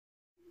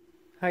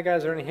Hi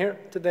guys, Ronnie here.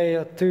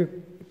 Today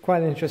two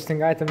quite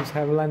interesting items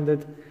have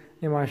landed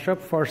in my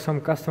shop for some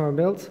customer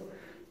builds.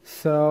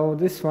 So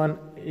this one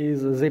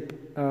is a Zipp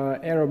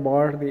aero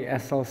bar, the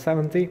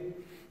SL70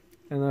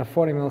 in a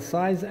 40mm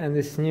size, and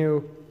this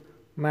new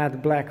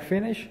matte black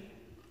finish.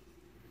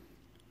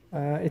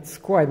 It's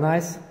quite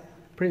nice,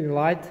 pretty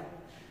light,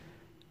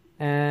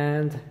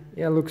 and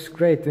yeah, looks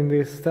great in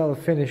this stellar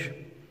finish.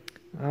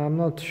 I'm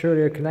not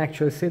sure you can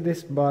actually see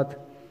this,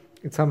 but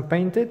it's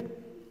unpainted.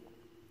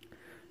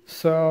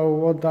 So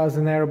what does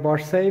an aero bar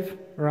save?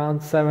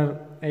 Around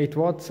 7-8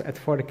 watts at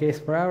 40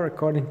 km per hour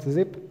according to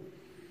Zipp.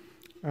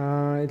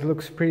 It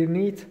looks pretty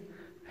neat.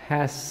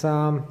 Has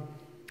some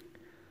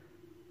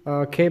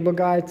cable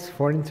guides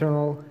for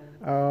internal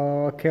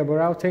cable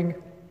routing,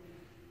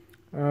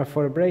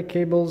 for the brake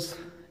cables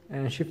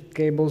and shift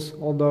cables,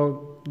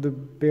 although the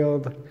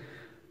build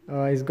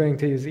is going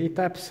to use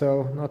E-tap,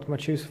 so not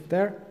much use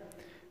there.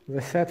 As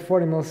I said,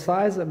 40mm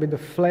size, a bit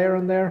of flare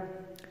on there,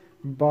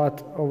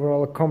 but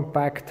overall a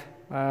compact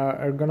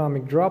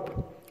ergonomic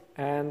drop,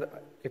 and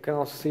you can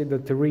also see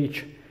that the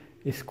reach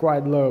is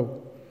quite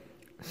low.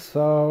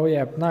 So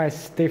yeah, nice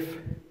stiff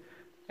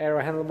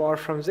aero handlebar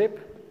from Zipp.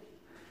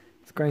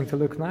 It's going to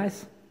look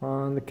nice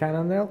on the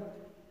Cannondale.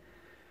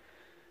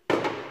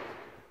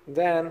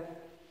 Then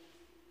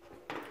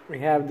we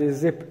have the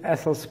Zipp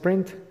SL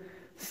Sprint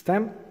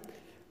stem.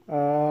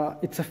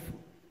 It's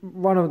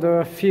one of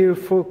the few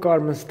full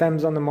carbon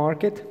stems on the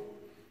market.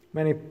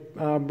 Many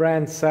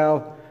brands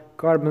sell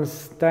carbon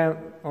stem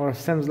or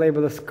stems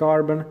labeled as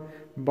carbon,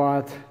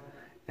 but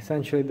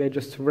essentially they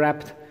just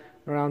wrapped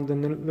around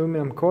an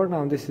aluminum core.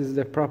 Now this is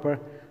the proper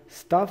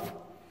stuff,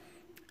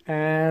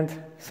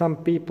 and some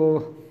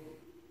people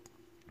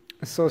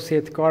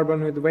associate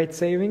carbon with weight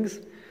savings.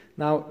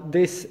 Now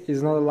this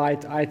is not a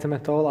light item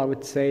at all. I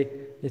would say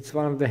it's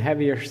one of the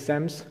heavier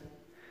stems,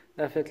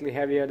 definitely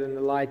heavier than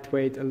the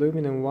lightweight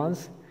aluminum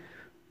ones,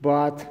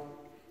 but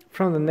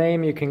from the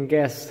name you can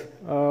guess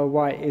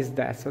why is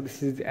that. So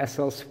this is the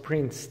SL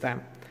Sprint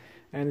stem,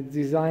 and it's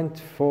designed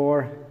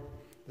for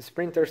the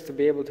sprinters to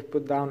be able to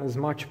put down as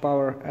much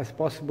power as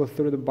possible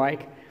through the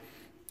bike,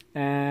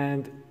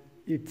 and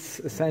it's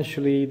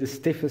essentially the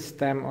stiffest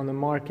stem on the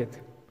market,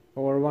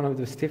 or one of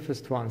the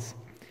stiffest ones.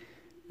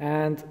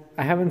 And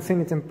I haven't seen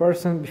it in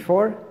person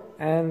before,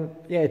 and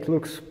yeah, it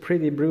looks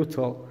pretty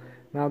brutal.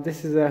 Now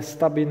this is a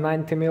stubby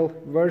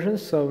 90mm version,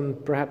 so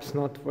perhaps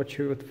not what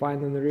you would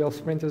find on the real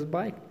sprinter's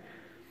bike.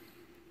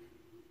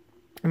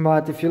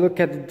 But if you look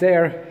at it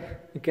there,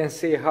 you can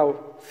see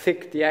how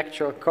thick the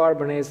actual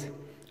carbon is,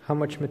 how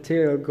much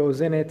material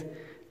goes in it,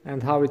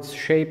 and how it's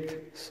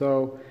shaped.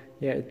 So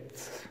yeah, it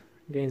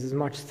gains as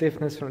much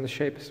stiffness from the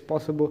shape as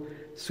possible.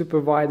 Super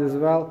wide as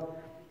well,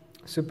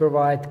 super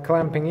wide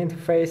clamping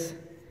interface.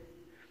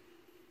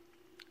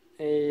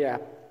 Yeah,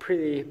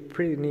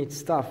 pretty neat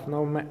stuff.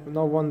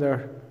 No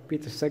wonder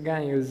Peter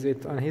Sagan uses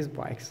it on his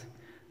bikes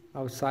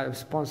outside of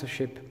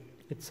sponsorship.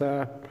 It's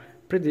a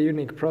pretty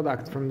unique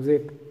product from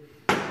Zipp.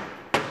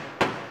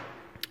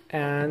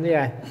 And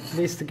yeah,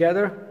 these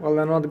together, well,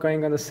 they're not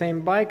going on the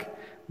same bike,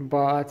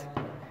 but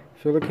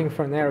if you're looking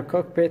for an aero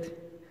cockpit,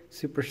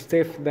 super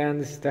stiff, then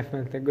this is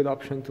definitely a good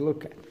option to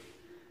look at.